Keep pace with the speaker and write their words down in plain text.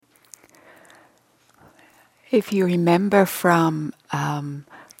If you remember from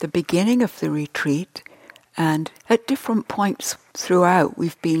the beginning of the retreat, and at different points throughout,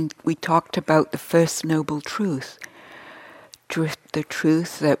 we talked about the first noble truth, the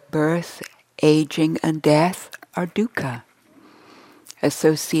truth that birth, aging, and death are dukkha.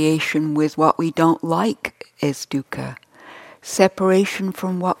 Association with what we don't like is dukkha. Separation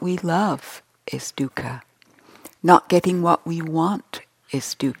from what we love is dukkha. Not getting what we want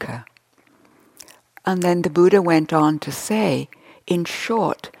is dukkha. And then the Buddha went on to say, in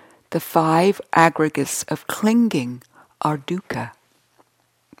short, the 5 aggregates of clinging are dukkha.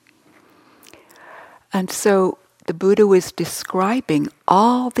 And so the Buddha was describing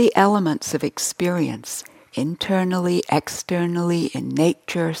all the elements of experience, internally, externally, in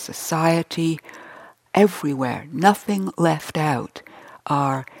nature, society, everywhere, nothing left out,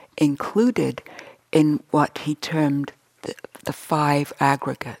 are included in what he termed the 5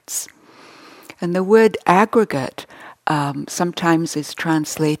 aggregates. And the word aggregate sometimes is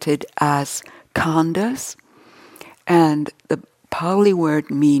translated as khandhas, and the Pali word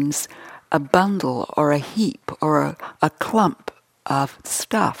means a bundle or a heap or a clump of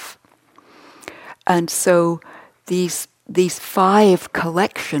stuff. And so these 5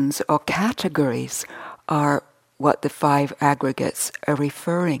 collections or categories are what the 5 aggregates are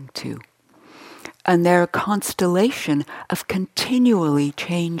referring to. And they're a constellation of continually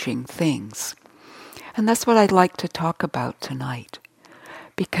changing things. And that's what I'd like to talk about tonight,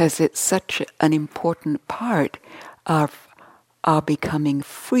 because it's such an important part of our becoming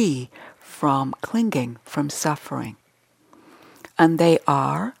free from clinging, from suffering. And they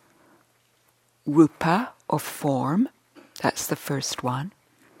are rupa, or form, that's the first one,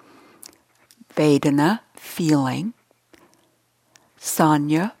 vedana, feeling,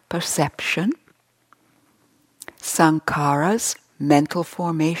 sanya, perception, sankharas, mental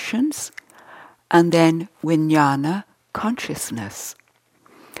formations, and then vijnana, consciousness.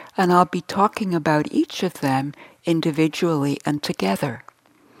 And I'll be talking about each of them individually and together.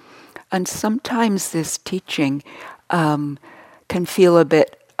 And sometimes this teaching can feel a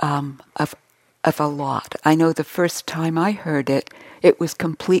bit of a lot. I know the first time I heard it, it was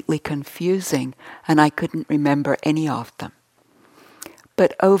completely confusing and I couldn't remember any of them.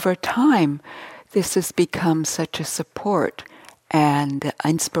 But over time, this has become such a support and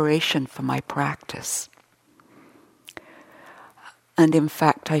inspiration for my practice. And in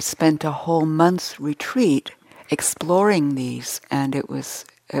fact, I spent a whole month's retreat exploring these, and it was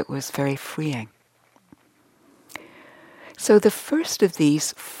very freeing. So the first of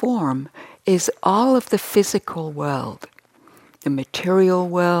these, form, is all of the physical world, the material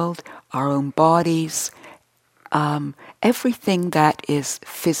world, our own bodies, everything that is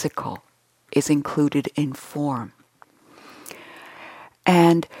physical is included in form.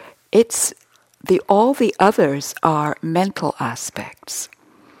 And all the others are mental aspects.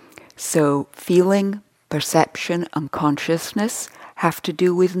 So feeling, perception, and consciousness have to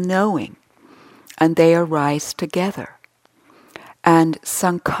do with knowing, and they arise together. And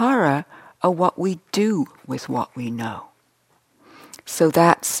sankhara are what we do with what we know. So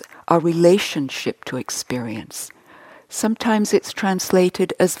that's our relationship to experience. Sometimes it's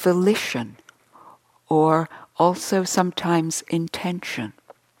translated as volition, or also sometimes intention.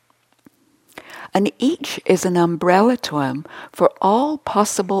 And each is an umbrella term for all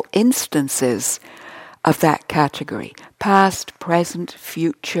possible instances of that category: past, present,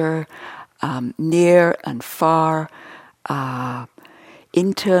 future, near and far,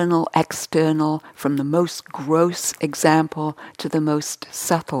 internal, external, from the most gross example to the most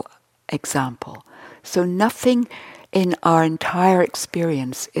subtle example. So nothing in our entire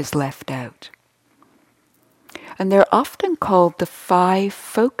experience is left out. And they're often called the 5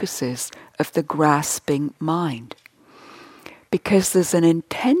 focuses of the grasping mind, because there's a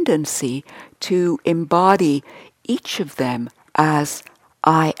tendency to embody each of them as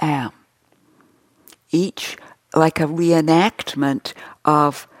I am. Each like a reenactment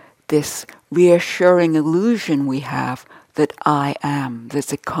of this reassuring illusion we have that I am.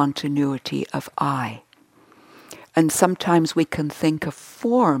 There's a continuity of I. And sometimes we can think of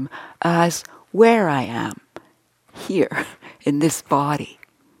form as where I am, here, in this body.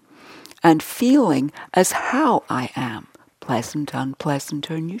 And feeling as how I am, pleasant, unpleasant,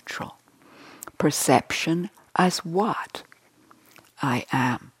 or neutral. Perception as what I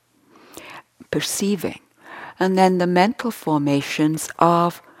am. Perceiving. And then the mental formations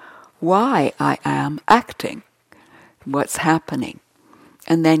of why I am acting, what's happening.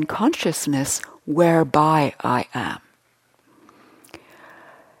 And then consciousness, whereby I am.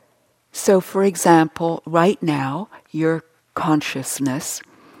 So, for example, right now, your consciousness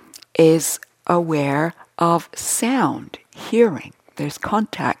is aware of sound, hearing. There's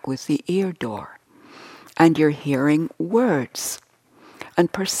contact with the ear door. And you're hearing words.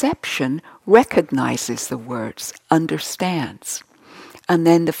 And perception recognizes the words, understands. And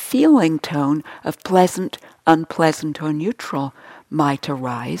then the feeling tone of pleasant, unpleasant, or neutral might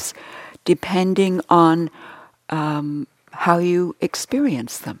arise depending on how you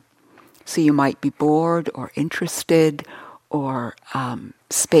experience them. So you might be bored or interested or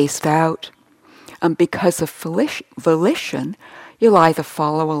spaced out. And because of volition, you'll either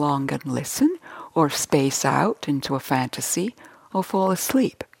follow along and listen or space out into a fantasy or fall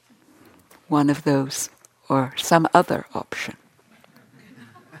asleep. One of those or some other option.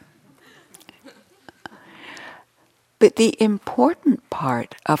 But the important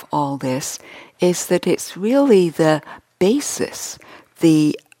part of all this is that it's really the basis,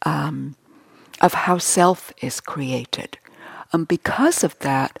 of how self is created. And because of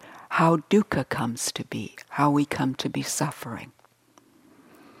that, how dukkha comes to be, how we come to be suffering.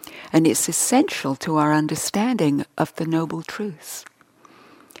 And it's essential to our understanding of the Noble Truths.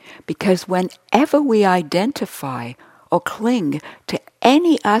 Because whenever we identify or cling to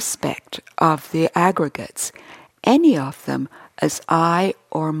any aspect of the aggregates, any of them as I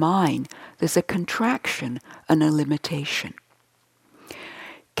or mine, there's a contraction and a limitation.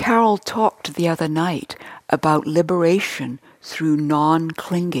 Carol talked the other night about liberation through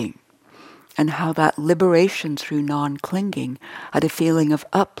non-clinging, and how that liberation through non-clinging had a feeling of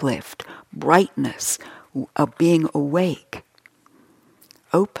uplift, brightness, of being awake,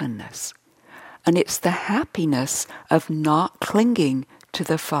 openness. And it's the happiness of not clinging to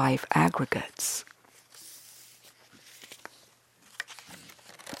the 5 aggregates.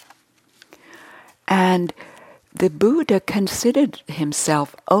 And the Buddha considered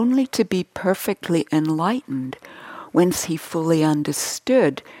himself only to be perfectly enlightened once he fully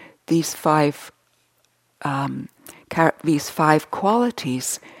understood these five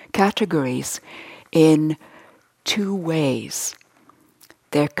qualities, categories, in 2 ways.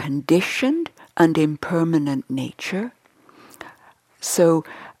 Their conditioned and impermanent nature, so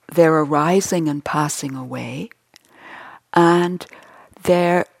their arising and passing away, and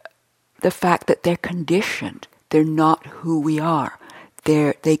the fact that they're conditioned. They're not who we are.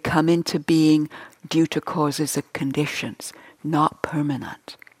 They come into being due to causes and conditions, not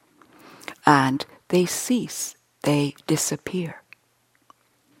permanent. And they cease, they disappear.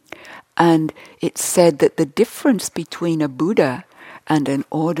 And it's said that the difference between a Buddha and an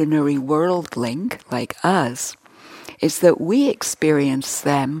ordinary worldling like us is that we experience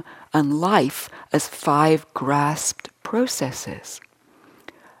them and life as 5 grasped processes.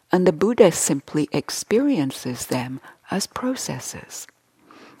 And the Buddha simply experiences them as processes,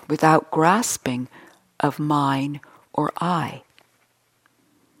 without grasping of mine or I.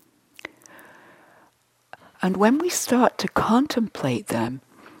 And when we start to contemplate them,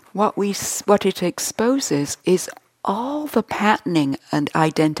 what it exposes is all the patterning and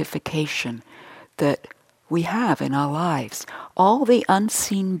identification that we have in our lives, all the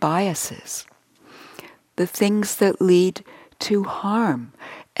unseen biases, the things that lead to harm,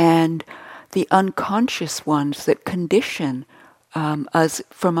 and the unconscious ones that condition us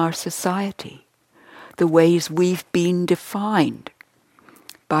from our society, the ways we've been defined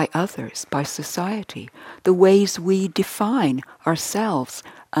by others, by society, the ways we define ourselves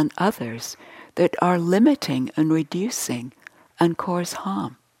and others that are limiting and reducing and cause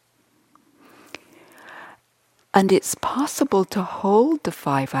harm. And it's possible to hold the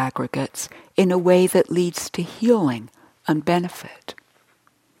 5 aggregates in a way that leads to healing and benefit.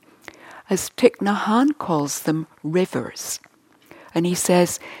 As Thich Nhat Hanh calls them, rivers. And he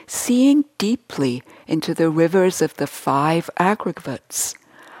says, seeing deeply into the rivers of the 5 aggregates,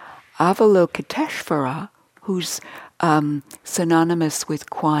 Avalokiteshvara, who's synonymous with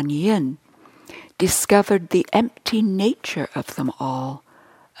Kuan Yin, discovered the empty nature of them all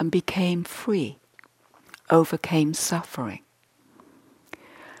and became free, overcame suffering.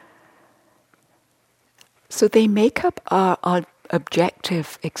 So they make up our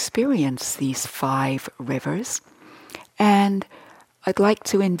objective experience, these 5 rivers, and I'd like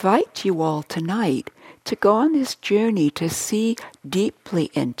to invite you all tonight to go on this journey to see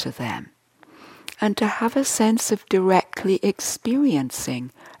deeply into them and to have a sense of directly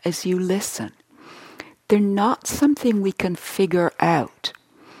experiencing as you listen. They're not something we can figure out.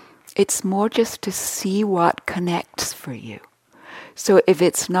 It's more just to see what connects for you. So if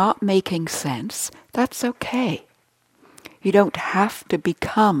it's not making sense, that's okay. You don't have to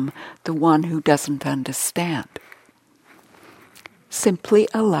become the one who doesn't understand. Simply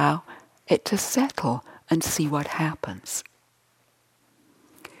allow it to settle and see what happens.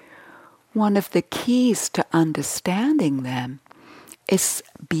 one of the keys to understanding them is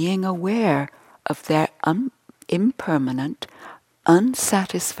being aware of their impermanent,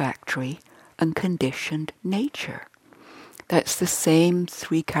 unsatisfactory, and conditioned nature. That's the same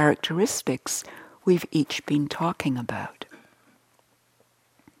three characteristics we've each been talking about.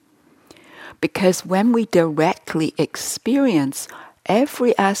 Because when we directly experience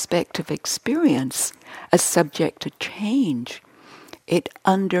every aspect of experience as subject to change, it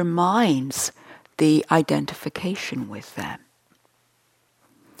undermines the identification with them.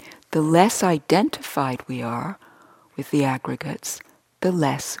 The less identified we are with the aggregates, the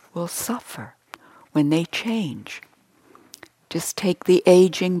less we'll suffer when they change. Just take the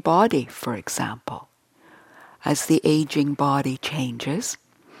aging body, for example. As the aging body changes,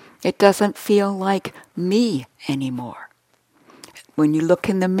 it doesn't feel like me anymore. When you look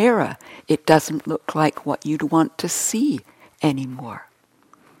in the mirror, it doesn't look like what you'd want to see anymore.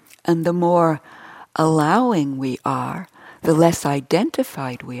 And the more allowing we are, the less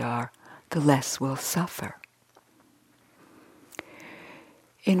identified we are, the less we'll suffer.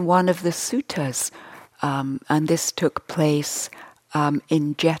 In one of the suttas, and this took place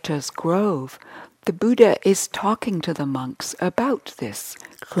in Jeta's Grove, the Buddha is talking to the monks about this,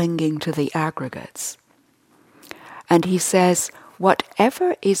 clinging to the aggregates. And he says,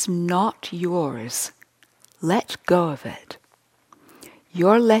 whatever is not yours, let go of it.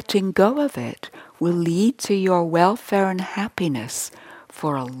 Your letting go of it will lead to your welfare and happiness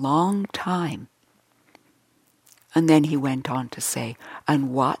for a long time. And then he went on to say,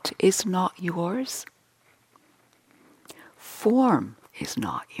 and what is not yours? Form is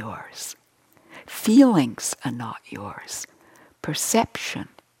not yours. Feelings are not yours. Perception,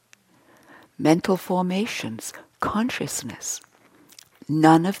 mental formations, consciousness,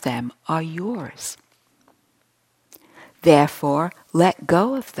 none of them are yours. Therefore, let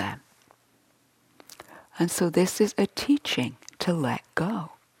go of them. And so this is a teaching to let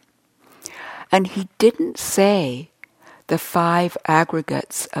go. And he didn't say the 5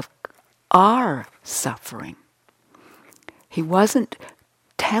 aggregates of our suffering. He wasn't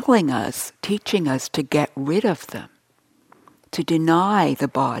telling us, teaching us to get rid of them, to deny the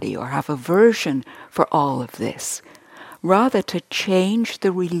body or have aversion for all of this. Rather, to change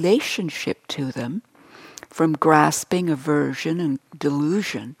the relationship to them from grasping, aversion, and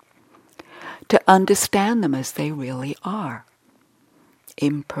delusion to understand them as they really are.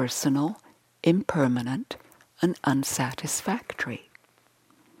 Impersonal, impermanent, and unsatisfactory.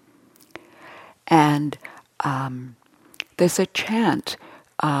 And there's a chant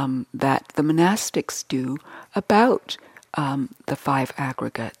that the monastics do about the 5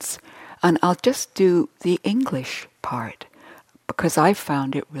 aggregates. And I'll just do the English part because I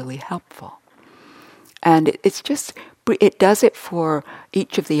found it really helpful. And it does it for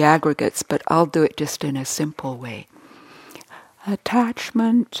each of the aggregates, but I'll do it just in a simple way.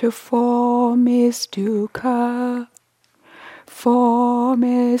 Attachment to form is dukkha. Form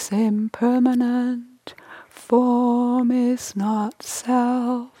is impermanent. Form is not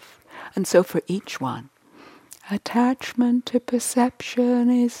self. And so for each one, attachment to perception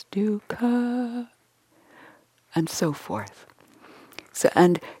is dukkha, and so forth. So,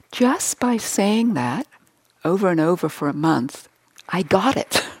 and just by saying that over and over for a month, I got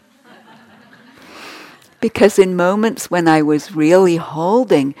it. Because in moments when I was really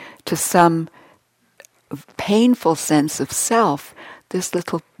holding to some painful sense of self, this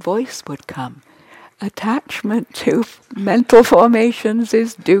little voice would come. Attachment to mental formations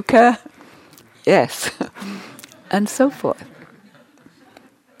is dukkha. Yes. And so forth.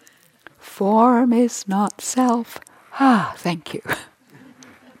 Form is not self. Thank you.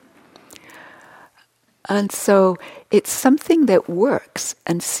 And so it's something that works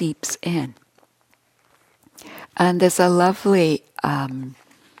and seeps in. And there's a lovely, I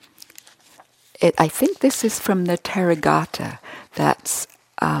think this is from the Therigatha, that's,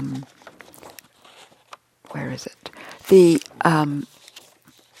 where is it? The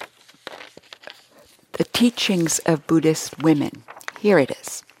teachings of Buddhist women. Here it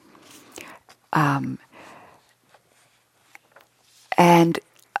is. And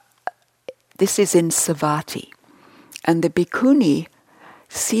this is in Savatthi. And the bhikkhuni,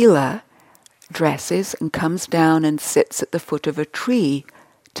 Sila, dresses and comes down and sits at the foot of a tree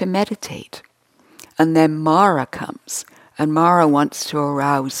to meditate. And then Mara comes, and Mara wants to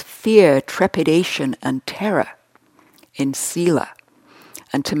arouse fear, trepidation, and terror in Sila,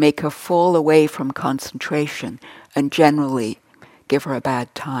 and to make her fall away from concentration and generally give her a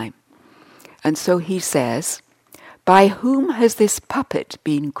bad time. And so he says, by whom has this puppet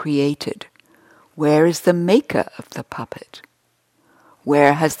been created? Where is the maker of the puppet?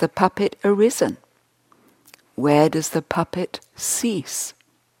 Where has the puppet arisen? Where does the puppet cease?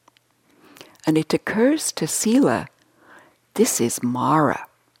 And it occurs to Sila, this is Mara,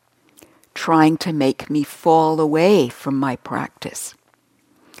 trying to make me fall away from my practice.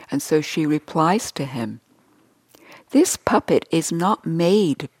 And so she replies to him, this puppet is not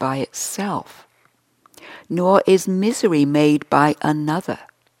made by itself, nor is misery made by another.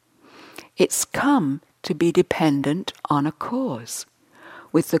 It's come to be dependent on a cause.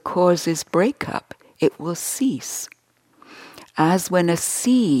 With the cause's breakup, it will cease. As when a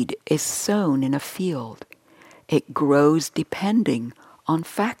seed is sown in a field, it grows depending on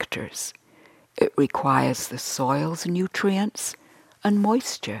factors. It requires the soil's nutrients and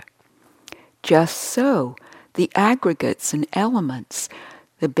moisture. Just so, the aggregates and elements,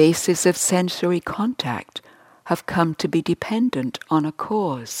 the basis of sensory contact, have come to be dependent on a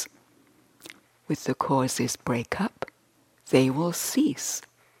cause. With the cause's breakup, they will cease.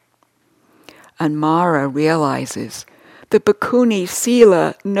 And Mara realizes, the bhikkhuni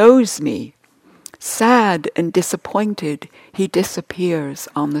Sila knows me. Sad and disappointed, he disappears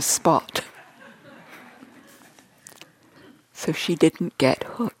on the spot. So she didn't get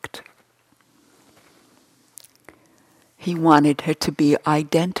hooked. He wanted her to be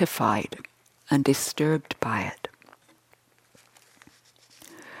identified and disturbed by it.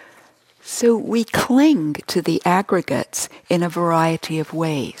 So we cling to the aggregates in a variety of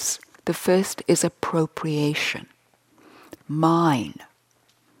ways. The first is appropriation, mine.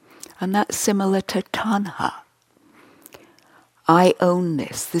 And that's similar to tanha. I own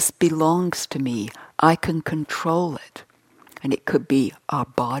this belongs to me, I can control it. And it could be our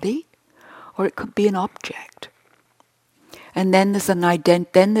body, or it could be an object. And then there's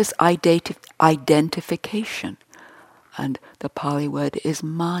identification, and the Pali word is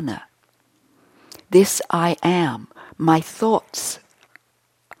mana. This I am, my thoughts.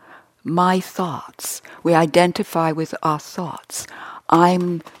 We identify with our thoughts.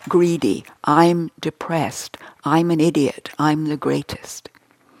 I'm greedy, I'm depressed, I'm an idiot, I'm the greatest.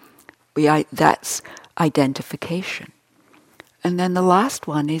 That's identification. And then the last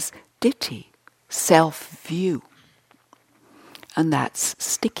one is ditthi, self-view. And that's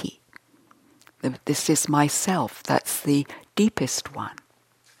sticky. This is myself, that's the deepest one.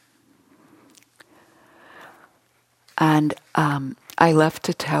 And I love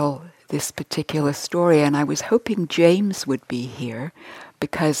to tell this particular story, and I was hoping James would be here,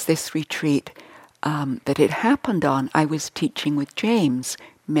 because this retreat that it happened on, I was teaching with James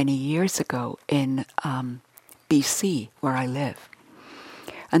many years ago in BC, where I live.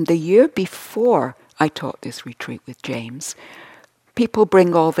 And the year before I taught this retreat with James, people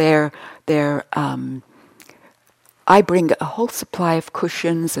bring all their I bring a whole supply of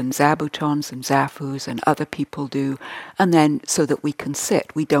cushions and zabutons and zafus, and other people do, and then so that we can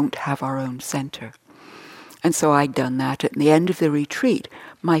sit. We don't have our own center. And so I'd done that. At the end of the retreat,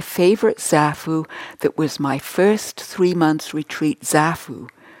 my favorite zafu that was my first 3 months retreat zafu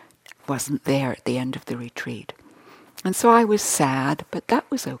wasn't there at the end of the retreat. And so I was sad, but that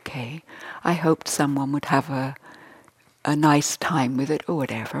was okay. I hoped someone would have a nice time with it or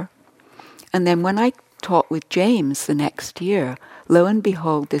whatever. And then when I taught with James the next year, lo and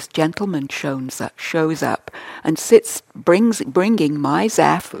behold, this gentleman shows up and bringing my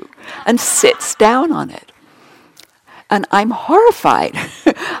zafu and sits down on it. And I'm horrified.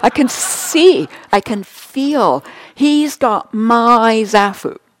 I can see, I can feel, he's got my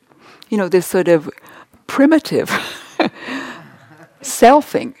zafu. You know, this sort of primitive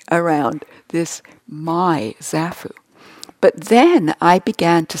selfing around this my zafu. But then I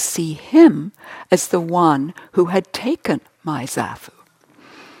began to see him as the one who had taken my zafu.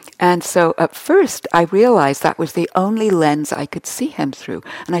 And so at first I realized that was the only lens I could see him through.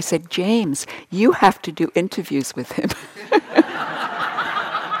 And I said, James, you have to do interviews with him.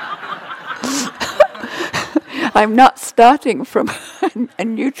 I'm not starting from a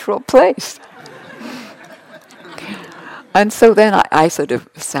neutral place. And so then I sort of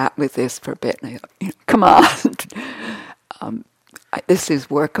sat with this for a bit, and I thought, come on, this is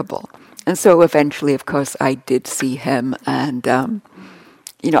workable. And so eventually, of course, I did see him, and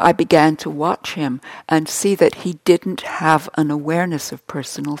I began to watch him and see that he didn't have an awareness of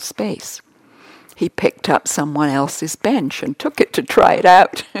personal space. He picked up someone else's bench and took it to try it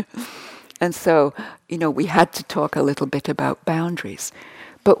out. And so, we had to talk a little bit about boundaries.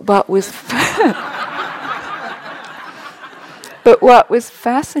 But what was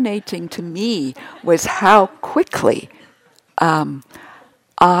fascinating to me was how quickly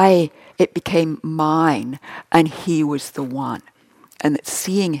it became mine, and he was the one, and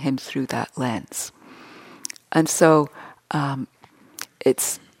seeing him through that lens. And so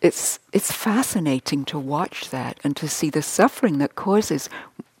it's fascinating to watch that and to see the suffering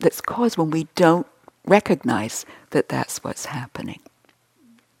that's caused when we don't recognize that that's what's happening.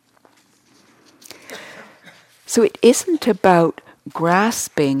 So it isn't about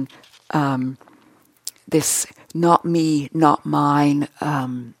grasping this not me, not mine,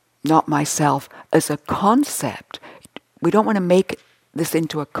 not myself as a concept. We don't want to make this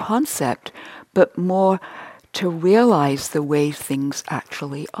into a concept, but more to realize the way things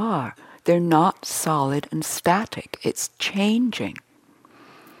actually are. They're not solid and static. It's changing.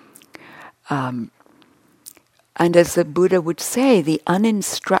 And as the Buddha would say, the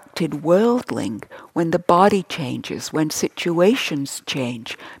uninstructed worldling, when the body changes, when situations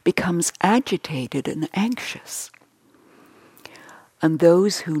change, becomes agitated and anxious. And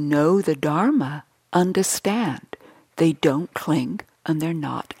those who know the Dharma understand. They don't cling and they're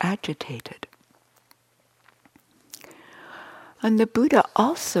not agitated. And the Buddha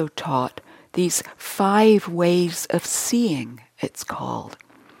also taught these 5 ways of seeing, it's called,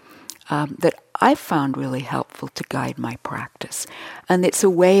 that I found really helpful to guide my practice. And it's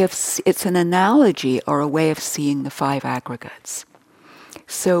it's an analogy or a way of seeing the 5 aggregates.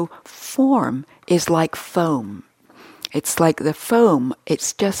 So form is like foam. It's like the foam,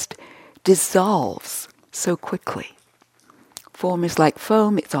 it just dissolves so quickly. Form is like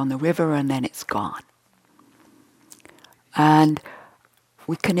foam, it's on the river and then it's gone. And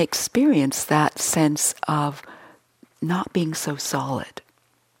we can experience that sense of not being so solid.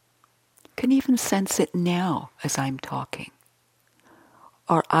 Can even sense it now as I'm talking.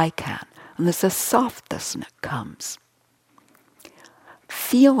 Or I can. And there's a softness that comes.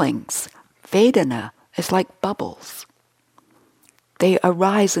 Feelings, Vedana, is like bubbles. They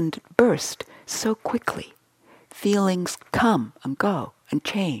arise and burst so quickly. Feelings come and go and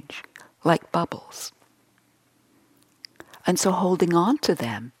change like bubbles. And so holding on to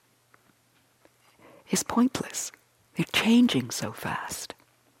them is pointless. They're changing so fast.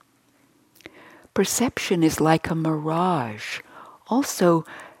 Perception is like a mirage. Also,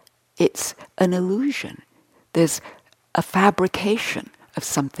 it's an illusion. There's a fabrication of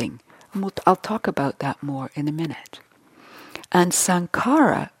something. And I'll talk about that more in a minute. And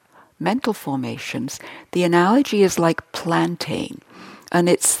sankhara, mental formations, the analogy is like plantain. And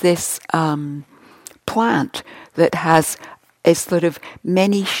it's this plant that has a sort of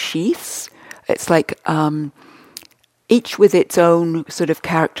many sheaths. It's like each with its own sort of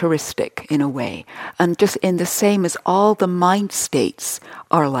characteristic in a way. And just in the same as all the mind states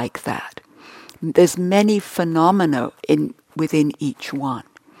are like that. There's many phenomena within each one.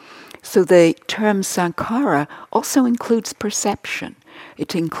 So the term sankhara also includes perception.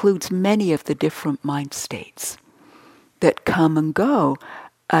 It includes many of the different mind states that come and go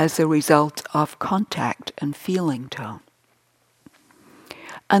as a result of contact and feeling tone.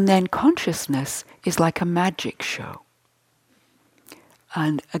 And then consciousness is like a magic show.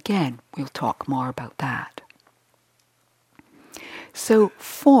 And again, we'll talk more about that. So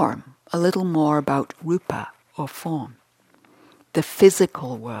form, a little more about rupa or form, the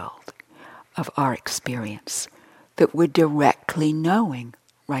physical world of our experience that we're directly knowing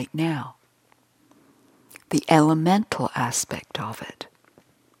right now, the elemental aspect of it.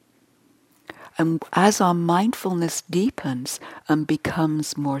 And as our mindfulness deepens and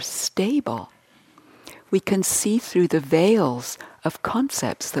becomes more stable, we can see through the veils of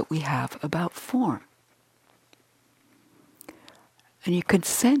concepts that we have about form. And you can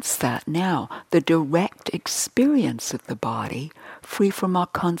sense that now, the direct experience of the body, free from our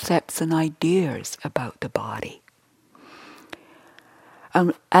concepts and ideas about the body.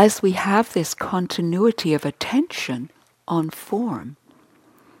 And as we have this continuity of attention on form,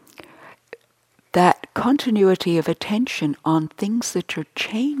 that continuity of attention on things that are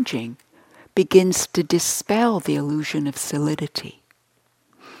changing begins to dispel the illusion of solidity.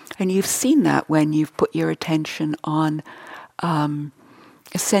 And you've seen that when you've put your attention on a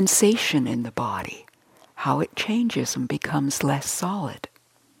sensation in the body, how it changes and becomes less solid.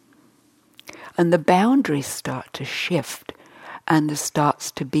 And the boundaries start to shift, and there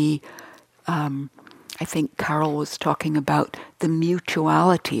starts to be, I think Carol was talking about the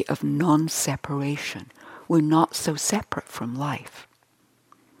mutuality of non-separation. We're not so separate from life.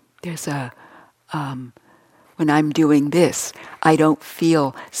 There's when I'm doing this, I don't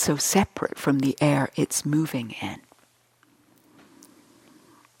feel so separate from the air it's moving in.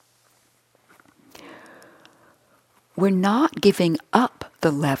 We're not giving up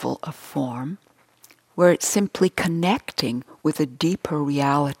the level of form, where it's simply connecting with a deeper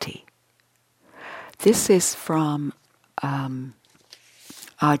reality. This is from Ajahn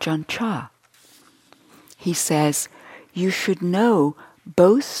Chah. He says, you should know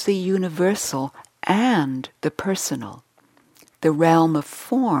both the universal and the personal, the realm of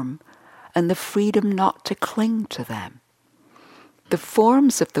form and the freedom not to cling to them. The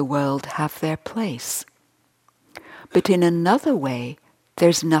forms of the world have their place, but in another way,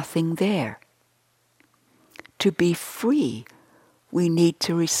 there's nothing there. To be free, we need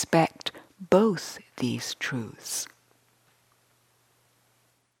to respect both these truths.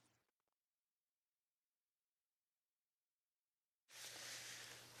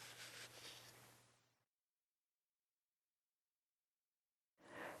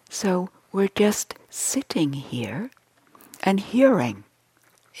 So we're just sitting here, and hearing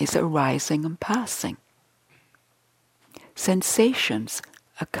is arising and passing. Sensations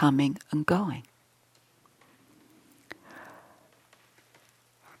are coming and going.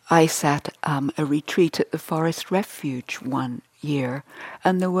 I sat a retreat at the Forest Refuge one year,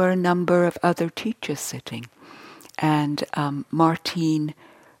 and there were a number of other teachers sitting. And Martine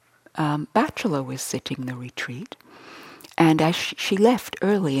Batchelor was sitting the retreat. And as she left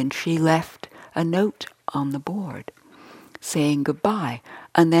early, and she left a note on the board saying goodbye.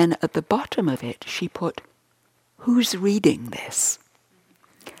 And then at the bottom of it, she put, "Who's reading this?"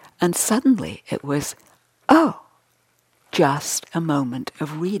 And suddenly it was, oh, just a moment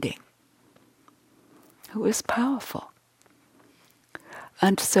of reading. It was powerful.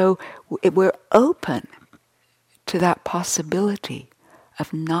 And so we're open to that possibility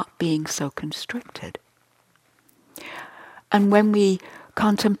of not being so constricted. And when we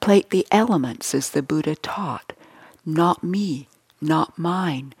contemplate the elements as the Buddha taught, not me, not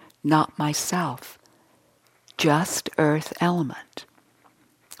mine, not myself, just earth element,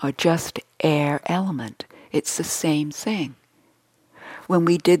 or just air element, it's the same thing. When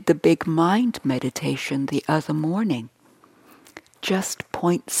we did the big mind meditation the other morning, just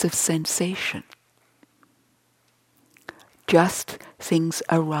points of sensation, just things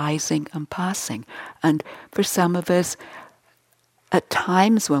arising and passing. And for some of us, at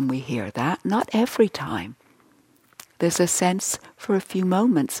times when we hear that, not every time, there's a sense for a few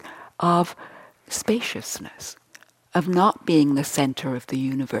moments of spaciousness, of not being the center of the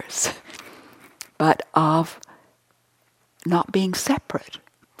universe, but of not being separate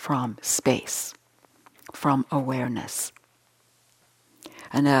from space, from awareness,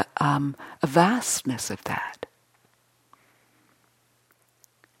 and a vastness of that.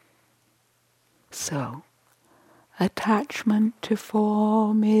 So, attachment to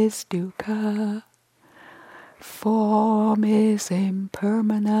form is dukkha. Form is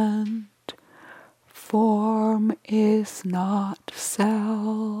impermanent. Form is not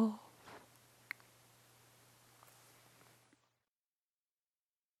self.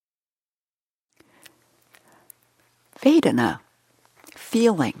 Vedana,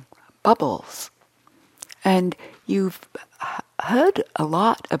 feeling, bubbles. And you've heard a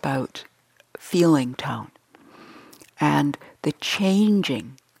lot about feeling tone and the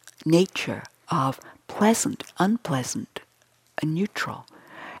changing nature of pleasant, unpleasant, and neutral,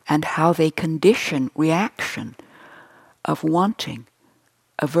 and how they condition reaction of wanting,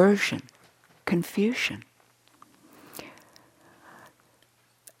 aversion, confusion.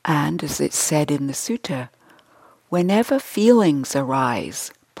 And as it's said in the sutta, whenever feelings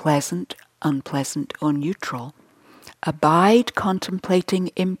arise, pleasant, unpleasant, or neutral, abide contemplating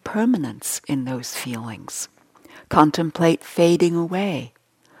impermanence in those feelings. Contemplate fading away,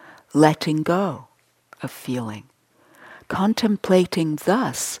 letting go of feeling. Contemplating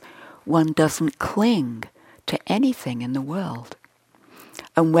thus, one doesn't cling to anything in the world.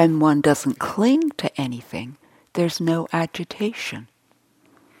 And when one doesn't cling to anything, there's no agitation.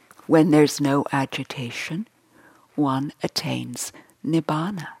 When there's no agitation, one attains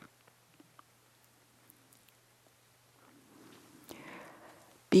nibbana.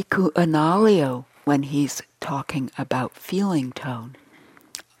 Bhikkhu Analayo, when he's talking about feeling tone,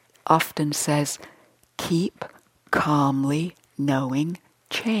 often says, keep calmly knowing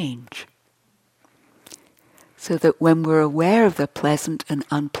change. So that when we're aware of the pleasant and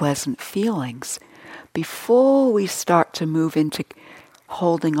unpleasant feelings, before we start to move into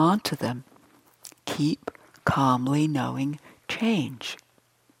holding on to them, keep calmly knowing change.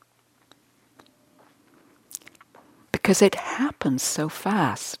 Because it happens so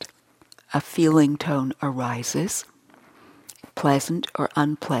fast. A feeling tone arises, pleasant or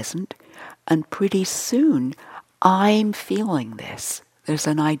unpleasant, and pretty soon I'm feeling this. There's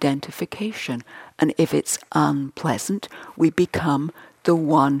an identification. And if it's unpleasant, we become the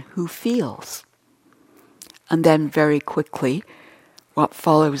one who feels. And then very quickly, what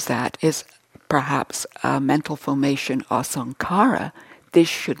follows that is perhaps a mental formation or sankhara. This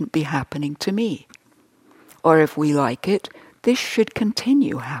shouldn't be happening to me. Or if we like it, this should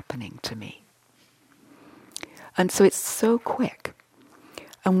continue happening to me. And so it's so quick.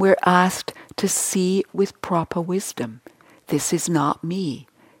 And we're asked to see with proper wisdom. This is not me.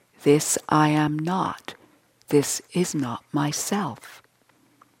 This I am not. This is not myself.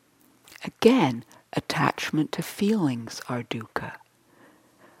 Again, attachment to feelings are dukkha.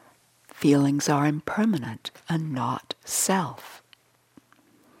 Feelings are impermanent and not self.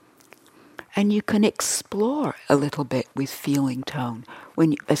 And you can explore a little bit with feeling tone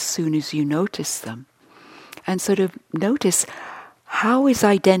as soon as you notice them. And sort of notice, how is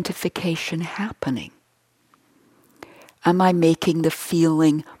identification happening? Am I making the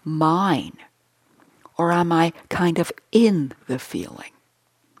feeling mine? Or am I kind of in the feeling?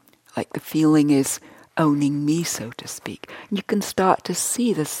 Like the feeling is owning me, so to speak. And you can start to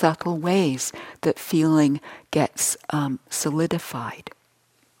see the subtle ways that feeling gets solidified.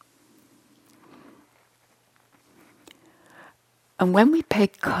 And when we pay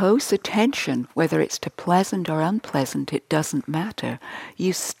close attention, whether it's to pleasant or unpleasant, it doesn't matter,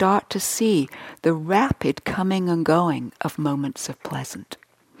 you start to see the rapid coming and going of moments of pleasant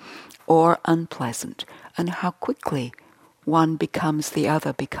or unpleasant, and how quickly one becomes the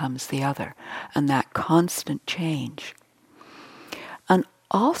other, and that constant change. And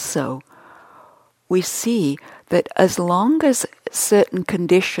also, we see that as long as certain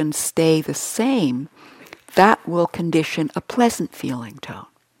conditions stay the same, that will condition a pleasant feeling tone.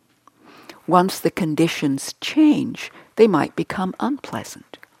 Once the conditions change, they might become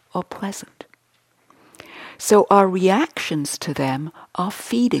unpleasant or pleasant. So our reactions to them are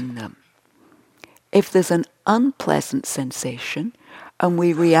feeding them. If there's an unpleasant sensation and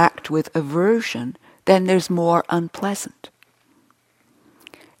we react with aversion, then there's more unpleasant.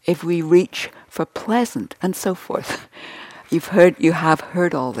 If we reach for pleasant, and so forth. You have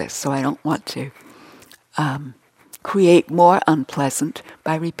heard all this, so I don't want to create more unpleasant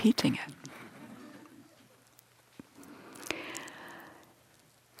by repeating it.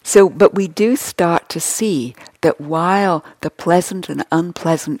 So, but we do start to see that while the pleasant and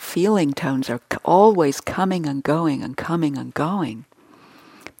unpleasant feeling tones are always coming and going and coming and going,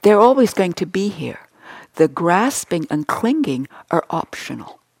 they're always going to be here. The grasping and clinging are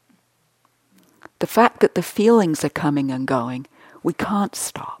optional. The fact that the feelings are coming and going, we can't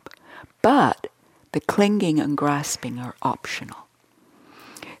stop. But the clinging and grasping are optional.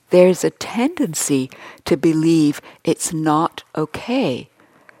 There's a tendency to believe it's not okay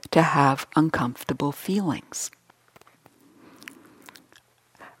to have uncomfortable feelings.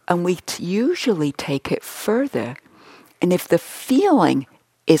 And we usually take it further, and if the feeling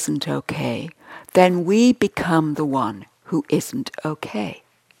isn't okay, then we become the one who isn't okay.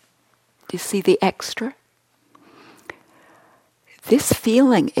 Do you see the extra? This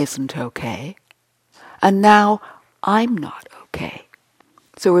feeling isn't okay, and now I'm not okay.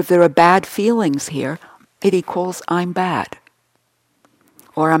 So if there are bad feelings here, it equals I'm bad.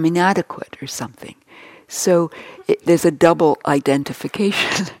 Or I'm inadequate or something. So there's a double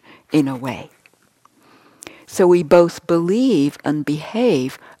identification in a way. So we both believe and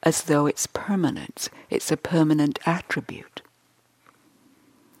behave as though it's permanent. It's a permanent attribute.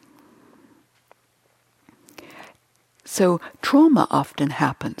 So trauma often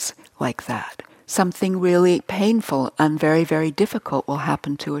happens like that. Something really painful and very, very difficult will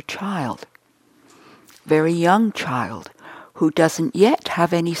happen to a child. Very young child who doesn't yet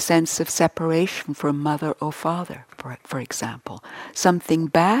have any sense of separation from mother or father, for example. Something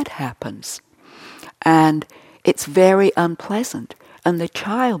bad happens and it's very unpleasant, and the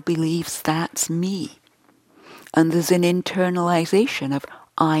child believes that's me. And there's an internalization of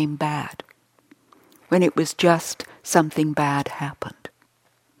I'm bad, when it was just something bad happened.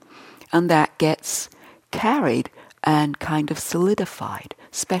 And that gets carried and kind of solidified,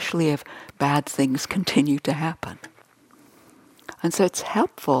 especially if bad things continue to happen. And so it's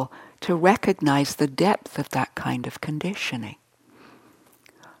helpful to recognize the depth of that kind of conditioning.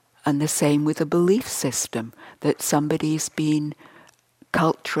 And the same with a belief system that somebody's been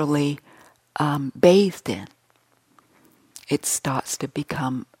culturally bathed in. It starts to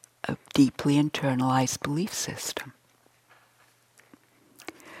become a deeply internalized belief system.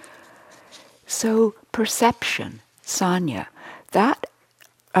 So perception, sanya, that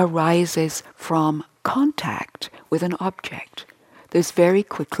arises from contact with an object. There's very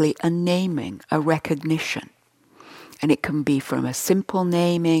quickly a naming, a recognition. And it can be from a simple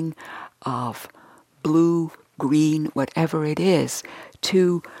naming of blue, green, whatever it is,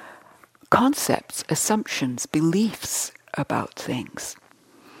 to concepts, assumptions, beliefs about things.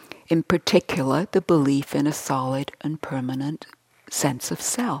 In particular, the belief in a solid and permanent sense of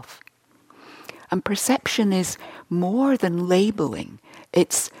self. And perception is more than labeling.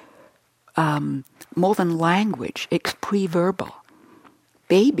 It's more than language. It's pre-verbal.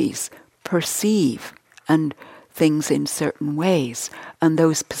 Babies perceive and things in certain ways, and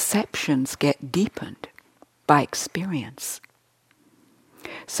those perceptions get deepened by experience.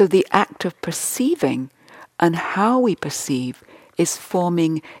 So the act of perceiving and how we perceive is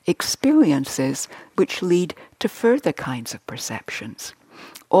forming experiences which lead to further kinds of perceptions,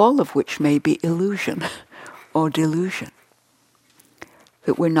 all of which may be illusion or delusion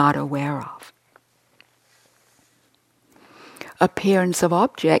that we're not aware of. Appearance of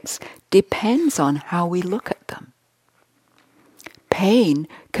objects depends on how we look at them. Pain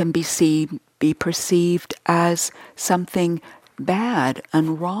can be perceived as something bad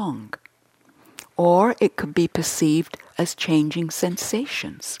and wrong, or it could be perceived as changing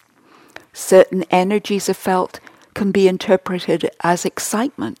sensations. Certain energies are felt can be interpreted as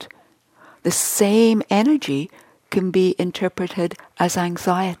excitement. The same energy can be interpreted as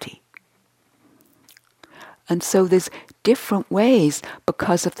anxiety. And so there's different ways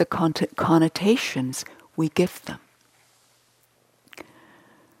because of the connotations we give them.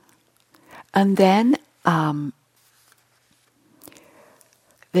 And then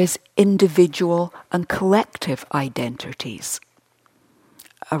there's individual and collective identities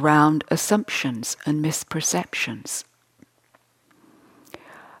around assumptions and misperceptions.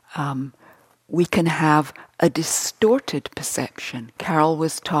 We can have a distorted perception. Carol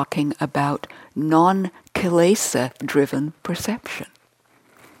was talking about non-kilesa-driven perception.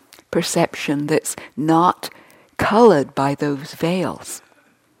 Perception that's not colored by those veils.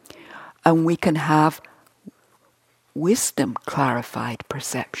 And we can have wisdom-clarified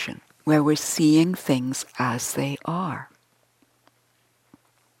perception, where we're seeing things as they are.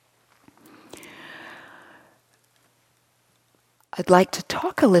 I'd like to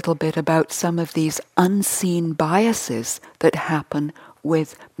talk a little bit about some of these unseen biases that happen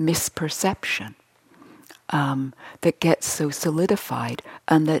with misperception, that get so solidified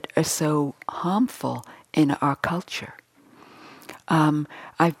and that are so harmful in our culture.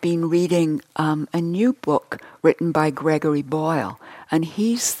 I've been reading a new book written by Gregory Boyle, and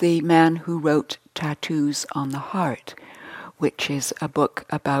he's the man who wrote Tattoos on the Heart, which is a book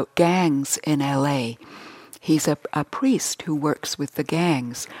about gangs in LA. He's a priest who works with the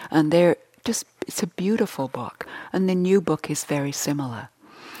gangs, and it's a beautiful book. And the new book is very similar.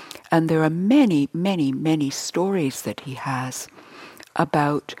 And there are many, many, many stories that he has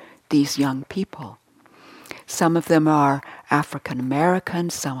about these young people. Some of them are African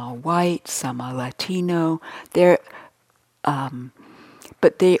American, some are white, some are Latino. But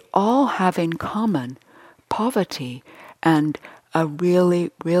they all have in common poverty and a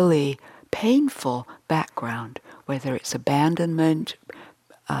really, really painful background, whether it's abandonment,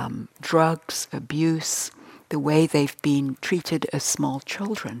 drugs, abuse, the way they've been treated as small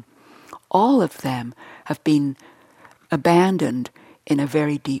children. All of them have been abandoned in a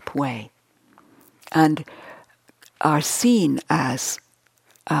very deep way and are seen as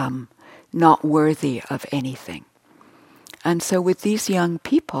not worthy of anything. And so with these young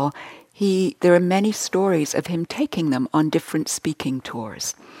people, there are many stories of him taking them on different speaking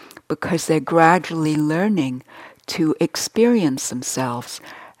tours, because they're gradually learning to experience themselves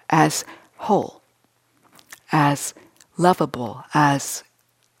as whole, as lovable, as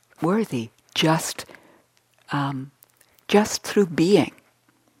worthy, just through being,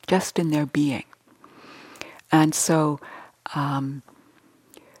 just in their being. And so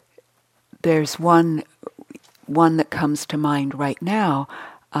there's one that comes to mind right now,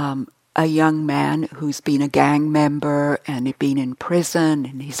 a young man who's been a gang member and he'd been in prison,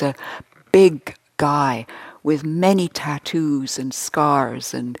 and he's a big guy with many tattoos and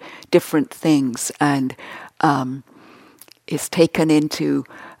scars and different things, and is taken into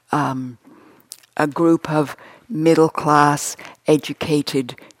a group of middle-class,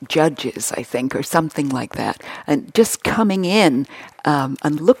 educated judges, I think, or something like that. And just coming in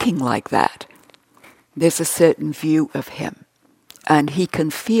and looking like that, there's a certain view of him. And he can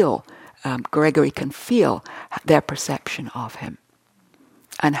feel, Gregory can feel their perception of him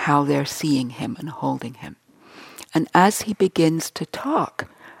and how they're seeing him and holding him. And as he begins to talk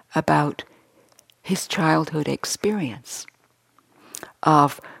about his childhood experience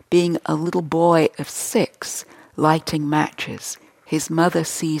of being a little boy of 6, lighting matches, his mother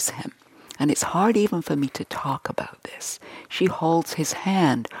sees him. And it's hard even for me to talk about this. She holds his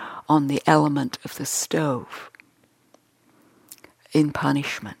hand on the element of the stove in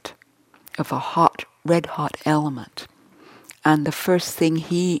punishment of a red-hot element. And the first thing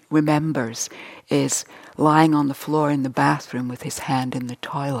he remembers is lying on the floor in the bathroom with his hand in the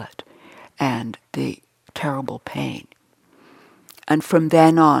toilet and the terrible pain. And from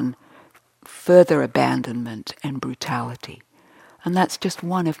then on, further abandonment and brutality. And that's just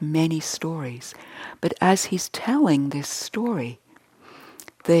one of many stories. But as he's telling this story,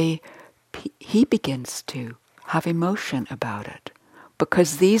 he begins to have emotion about it,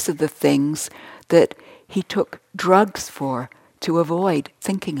 because these are the things that he took drugs for to avoid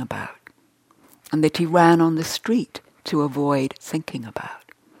thinking about, and that he ran on the street to avoid thinking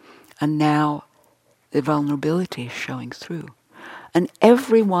about. And now the vulnerability is showing through. And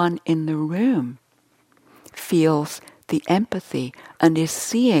everyone in the room feels the empathy and is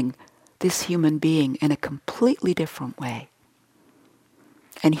seeing this human being in a completely different way.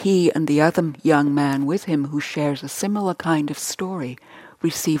 And he and the other young man with him who shares a similar kind of story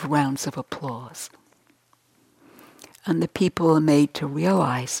receive rounds of applause. And the people are made to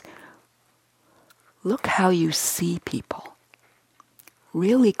realize, look how you see people.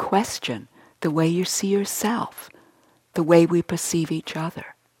 Really question the way you see yourself, the way we perceive each other.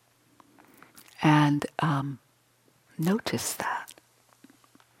 And notice that.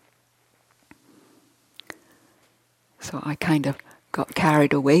 So I kind of got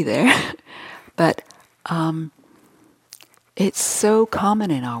carried away there. But it's so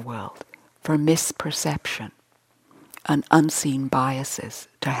common in our world for misperception and unseen biases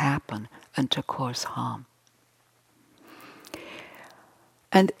to happen and to cause harm.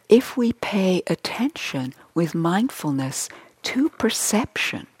 And if we pay attention with mindfulness to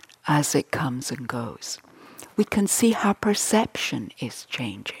perception as it comes and goes, we can see how perception is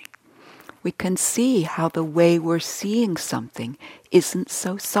changing. We can see how the way we're seeing something isn't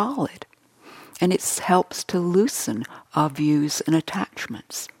so solid. And it helps to loosen our views and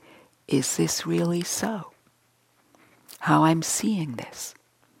attachments. Is this really so? How I'm seeing this?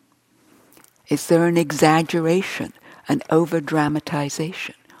 Is there an exaggeration, an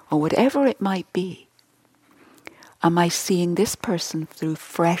over-dramatization, or whatever it might be? Am I seeing this person through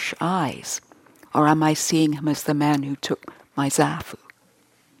fresh eyes, or am I seeing him as the man who took my zafu?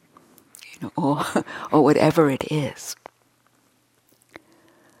 Or whatever it is.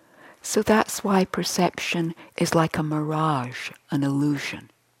 So that's why perception is like a mirage, an illusion.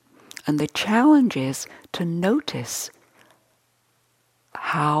 And the challenge is to notice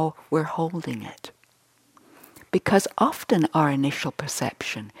how we're holding it. Because often our initial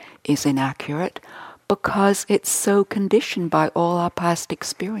perception is inaccurate because it's so conditioned by all our past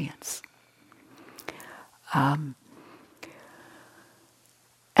experience. And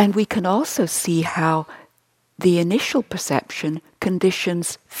we can also see how the initial perception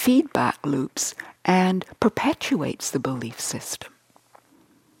conditions feedback loops and perpetuates the belief system.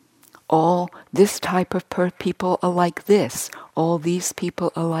 All this type of people are like this, all these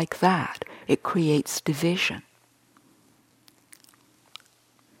people are like that. It creates division.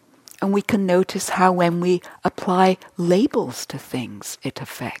 And we can notice how when we apply labels to things, it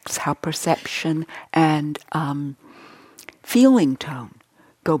affects how perception and feeling tone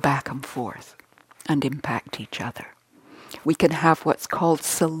go back and forth and impact each other. We can have what's called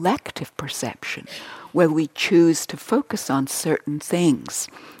selective perception, where we choose to focus on certain things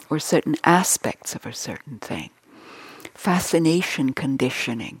or certain aspects of a certain thing. Fascination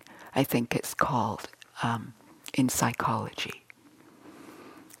conditioning, I think it's called in psychology,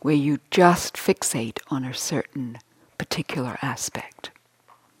 where you just fixate on a certain particular aspect.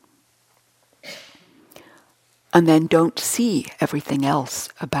 And then don't see everything else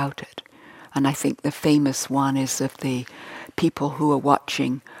about it. And I think the famous one is of the people who are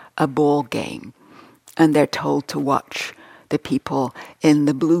watching a ball game, and they're told to watch the people in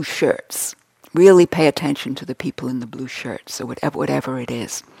the blue shirts. Really pay attention to the people in the blue shirts, or whatever it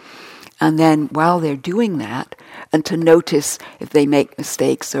is. And then while they're doing that, and to notice if they make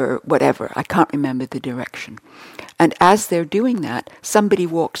mistakes or whatever, I can't remember the direction. And as they're doing that, somebody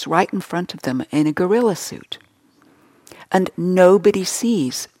walks right in front of them in a gorilla suit. And nobody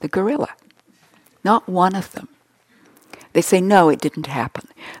sees the gorilla. Not one of them. They say, no, it didn't happen.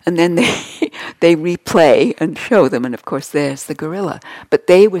 And then they replay and show them, and of course there's the gorilla. But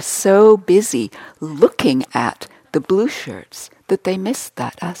they were so busy looking at the blue shirts that they missed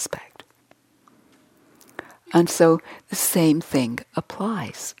that aspect. And so the same thing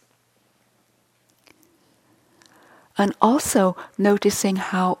applies. And also noticing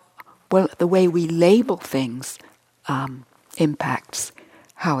how, the way we label things impacts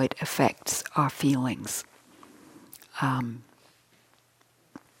how it affects our feelings.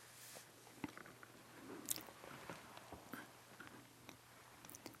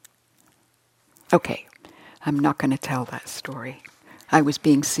 Okay, I'm not going to tell that story. I was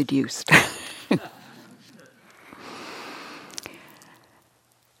being seduced.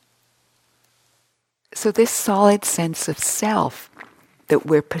 So this solid sense of self that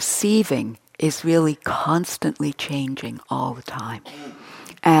we're perceiving is really constantly changing all the time.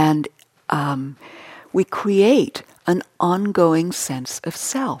 And we create an ongoing sense of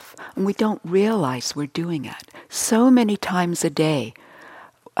self, and we don't realize we're doing it. So many times a day,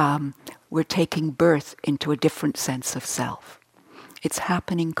 we're taking birth into a different sense of self. It's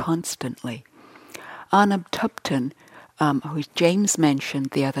happening constantly. Anab Tupton, who James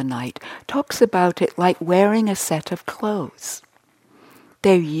mentioned the other night, talks about it like wearing a set of clothes.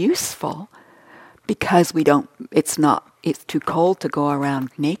 They're useful because it's too cold to go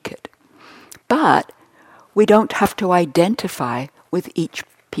around naked. But we don't have to identify with each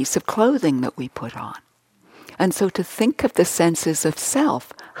piece of clothing that we put on. And so to think of the senses of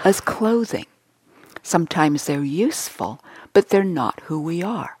self as clothing. Sometimes they're useful, but they're not who we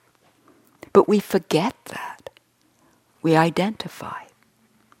are. But we forget that. We identify.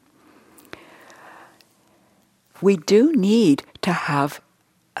 We do need to have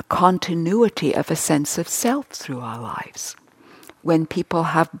a continuity of a sense of self through our lives. When people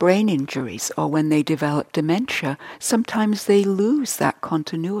have brain injuries or when they develop dementia, sometimes they lose that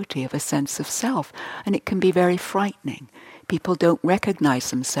continuity of a sense of self, and it can be very frightening. People don't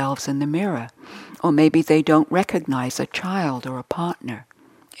recognize themselves in the mirror, or maybe they don't recognize a child or a partner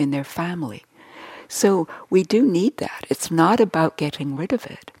in their family. So we do need that. It's not about getting rid of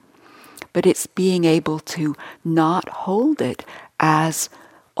it, but it's being able to not hold it as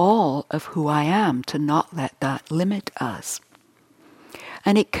all of who I am, to not let that limit us.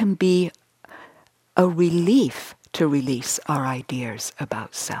 And it can be a relief to release our ideas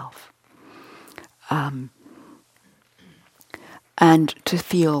about self. And to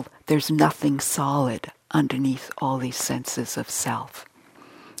feel there's nothing solid underneath all these senses of self.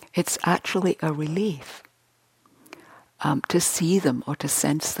 It's actually a relief to see them or to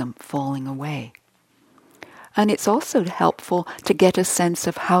sense them falling away. And it's also helpful to get a sense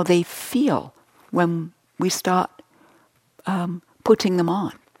of how they feel when we start putting them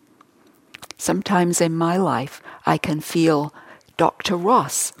on. Sometimes in my life, I can feel Dr.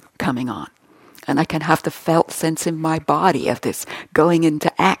 Ross coming on. And I can have the felt sense in my body of this going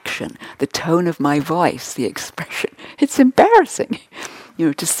into action, the tone of my voice, the expression. It's embarrassing,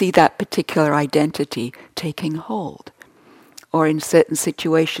 to see that particular identity taking hold. Or in certain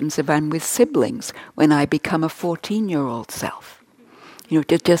situations, if I'm with siblings, when I become a 14-year-old self.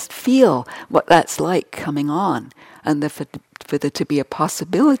 To just feel what that's like coming on, and for there to be a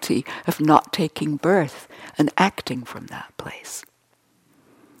possibility of not taking birth and acting from that place.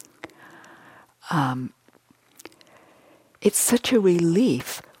 It's such a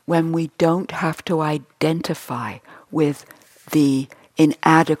relief when we don't have to identify with the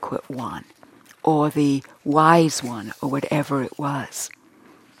inadequate one or the wise one or whatever it was.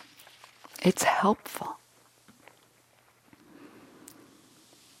 It's helpful.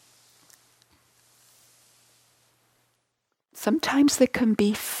 Sometimes there can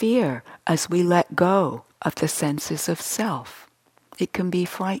be fear as we let go of the senses of self. It can be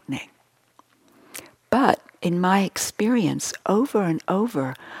frightening. But in my experience, over and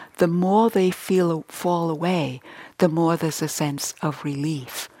over, the more they fall away, the more there's a sense of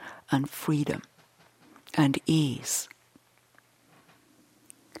relief and freedom and ease.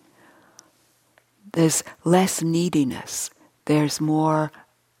 There's less neediness. There's more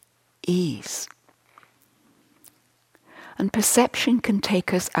ease. And perception can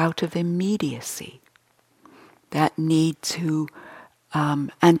take us out of immediacy, that need to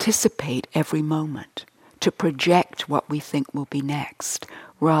anticipate every moment, to project what we think will be next,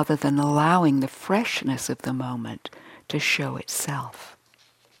 rather than allowing the freshness of the moment to show itself.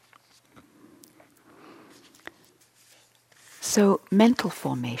 So, mental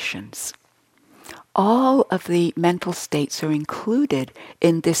formations. All of the mental states are included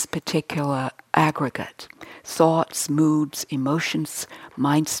in this particular aggregate. Thoughts, moods, emotions,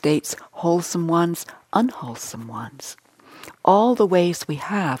 mind states, wholesome ones, unwholesome ones. All the ways we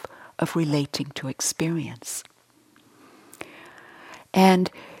have of relating to experience.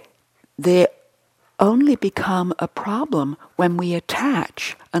 And they only become a problem when we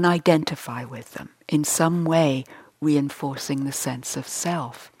attach and identify with them, in some way reinforcing the sense of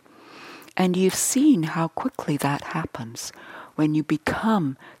self. And you've seen how quickly that happens when you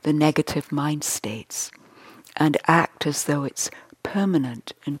become the negative mind states and act as though it's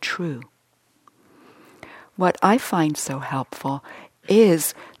permanent and true. What I find so helpful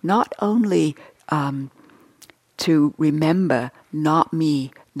is not only to remember not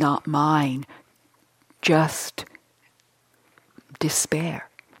me, not mine, just despair,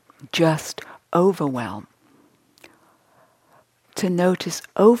 just overwhelm. To notice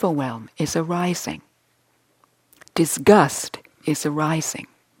overwhelm is arising. disgust is arising,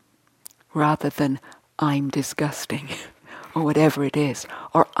 rather than I'm disgusting, or whatever it is,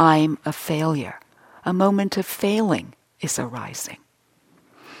 or I'm a failure. A moment of failing is arising.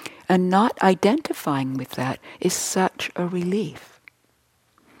 And not identifying with that is such a relief.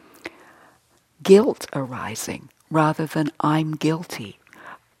 Guilt arising, rather than I'm guilty,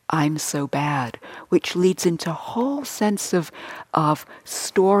 I'm so bad, which leads into a whole sense of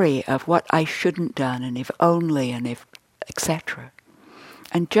story of what I shouldn't done, and if only, and if, etc.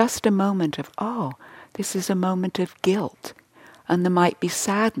 And just a moment of, oh, this is a moment of guilt, and there might be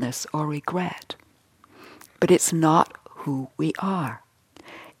sadness or regret. But it's not who we are.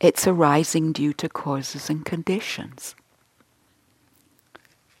 It's arising due to causes and conditions.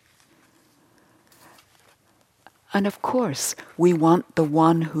 And of course, we want the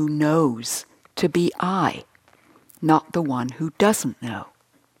one who knows to be I, not the one who doesn't know.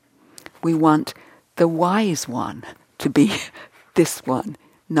 We want the wise one to be this one,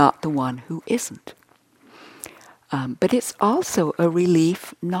 not the one who isn't. But it's also a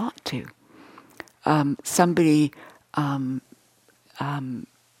relief not to. Somebody in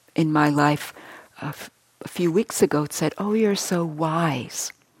my life a few weeks ago said, "Oh, you're so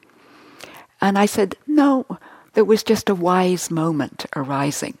wise." And I said, no, there was just a wise moment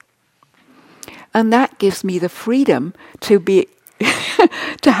arising. And that gives me the freedom to be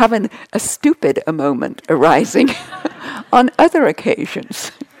to have a stupid moment arising on other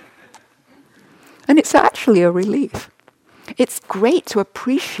occasions. And it's actually a relief. It's great to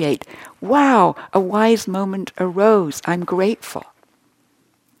appreciate, wow, a wise moment arose, I'm grateful.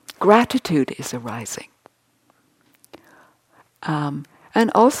 Gratitude is arising. And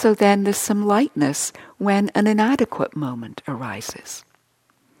also then there's some lightness when an inadequate moment arises.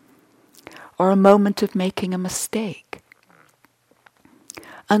 Or a moment of making a mistake.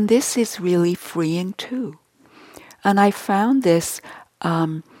 And this is really freeing too. And I found this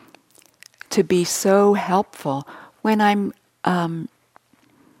to be so helpful when I'm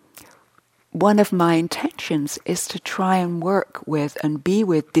one of my intentions is to try and work with and be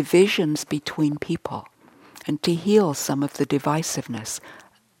with divisions between people and to heal some of the divisiveness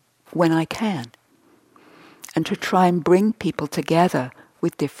when I can. And to try and bring people together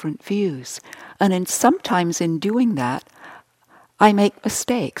with different views. And sometimes in doing that, I make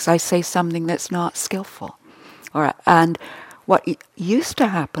mistakes. I say something that's not skillful. And what used to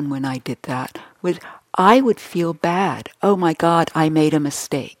happen when I did that was I would feel bad. Oh my God, I made a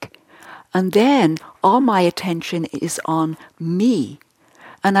mistake. And then all my attention is on me.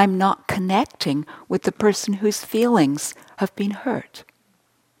 And I'm not connecting with the person whose feelings have been hurt.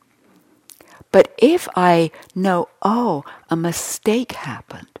 But if I know, oh, a mistake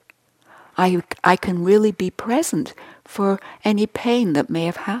happened, I can really be present for any pain that may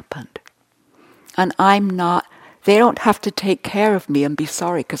have happened. And they don't have to take care of me and be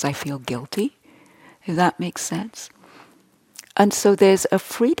sorry because I feel guilty. If that makes sense. And so there's a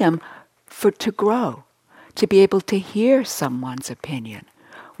freedom to grow, to be able to hear someone's opinion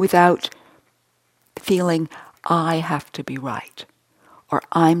without feeling I have to be right or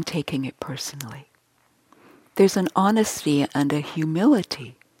I'm taking it personally. There's an honesty and a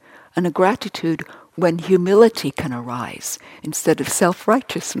humility and a gratitude when humility can arise instead of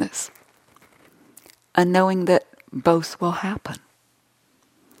self-righteousness. And knowing that both will happen.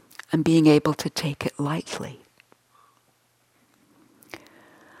 And being able to take it lightly.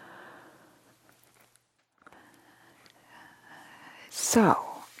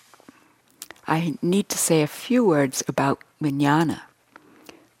 So, I need to say a few words about vijnana,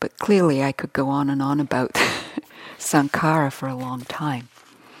 but clearly I could go on and on about sankhara for a long time.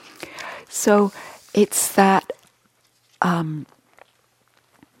 So, it's that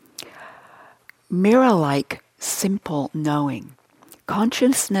mirror-like simple knowing.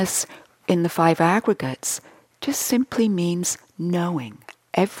 Consciousness in the 5 aggregates just simply means knowing,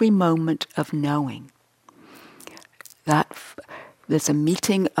 every moment of knowing. That there's a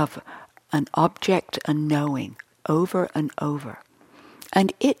meeting of an object and knowing over and over.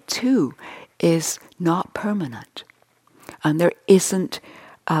 And it too is not permanent. And there isn't,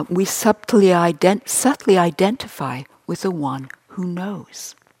 we subtly identify with the one who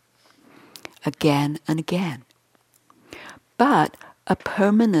knows. Again and again. But a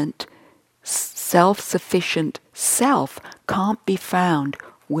permanent, self-sufficient self can't be found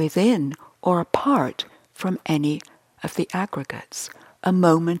within or apart from any of the aggregates. A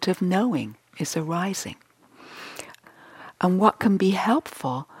moment of knowing is arising. And what can be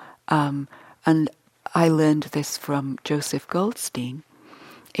helpful, and I learned this from Joseph Goldstein,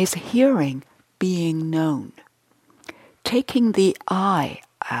 is hearing being known. Taking the I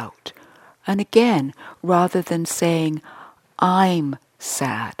out, And again, rather than saying, I'm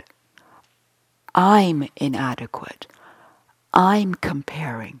sad, I'm inadequate, I'm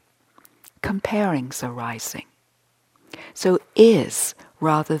comparing, comparing's arising. So is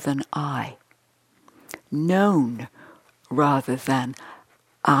rather than I, known rather than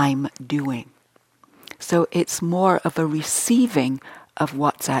I'm doing. So it's more of a receiving of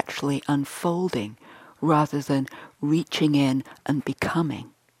what's actually unfolding rather than reaching in and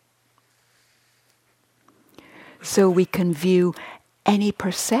becoming. So we can view any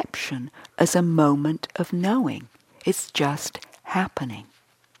perception as a moment of knowing. It's just happening.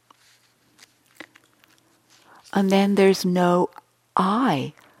 And then there's no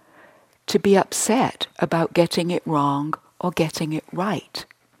I to be upset about getting it wrong or getting it right.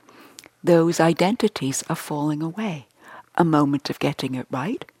 Those identities are falling away. A moment of getting it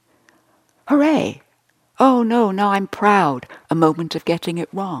right. Hooray! Oh no, now I'm proud. A moment of getting it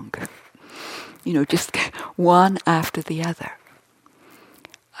wrong. Just one after the other.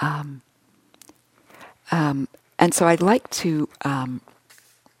 And so I'd like to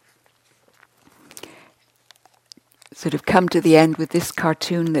sort of come to the end with this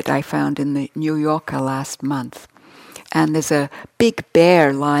cartoon that I found in the New Yorker last month. And there's a big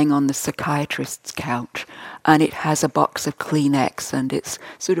bear lying on the psychiatrist's couch, and it has a box of Kleenex, and it's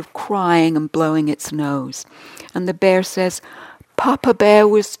sort of crying and blowing its nose. And the bear says, Papa Bear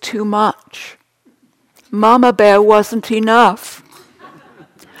was too much. Mama Bear wasn't enough.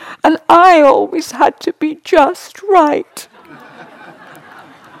 And I always had to be just right.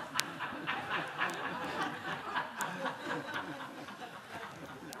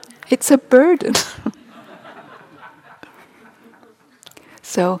 It's a burden.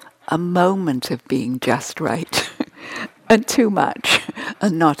 So a moment of being just right, and too much,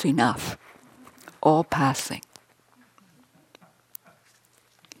 and not enough, all passing.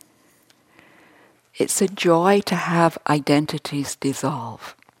 It's a joy to have identities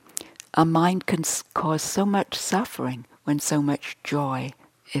dissolve. A mind can cause so much suffering when so much joy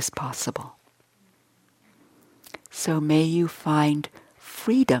is possible. So may you find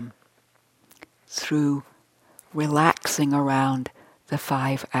freedom through relaxing around the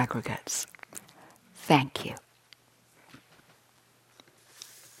 5 aggregates. Thank you.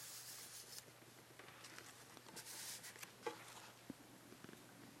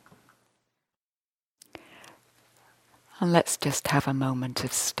 And let's just have a moment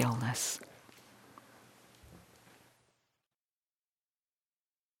of stillness.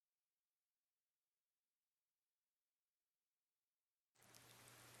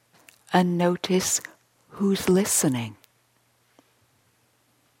 And notice who's listening.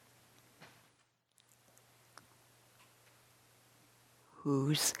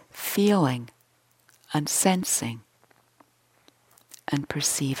 Who's feeling and sensing and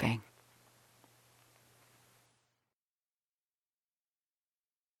perceiving.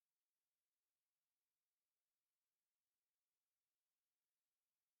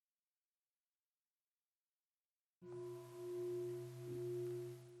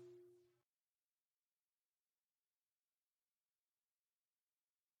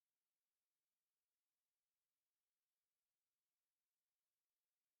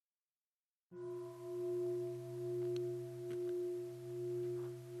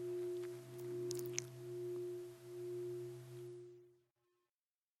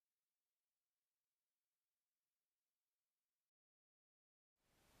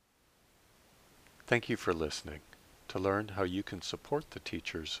 Thank you for listening. To learn how you can support the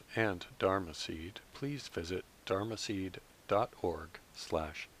teachers and Dharma Seed, please visit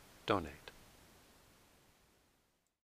dharmaseed.org/donate.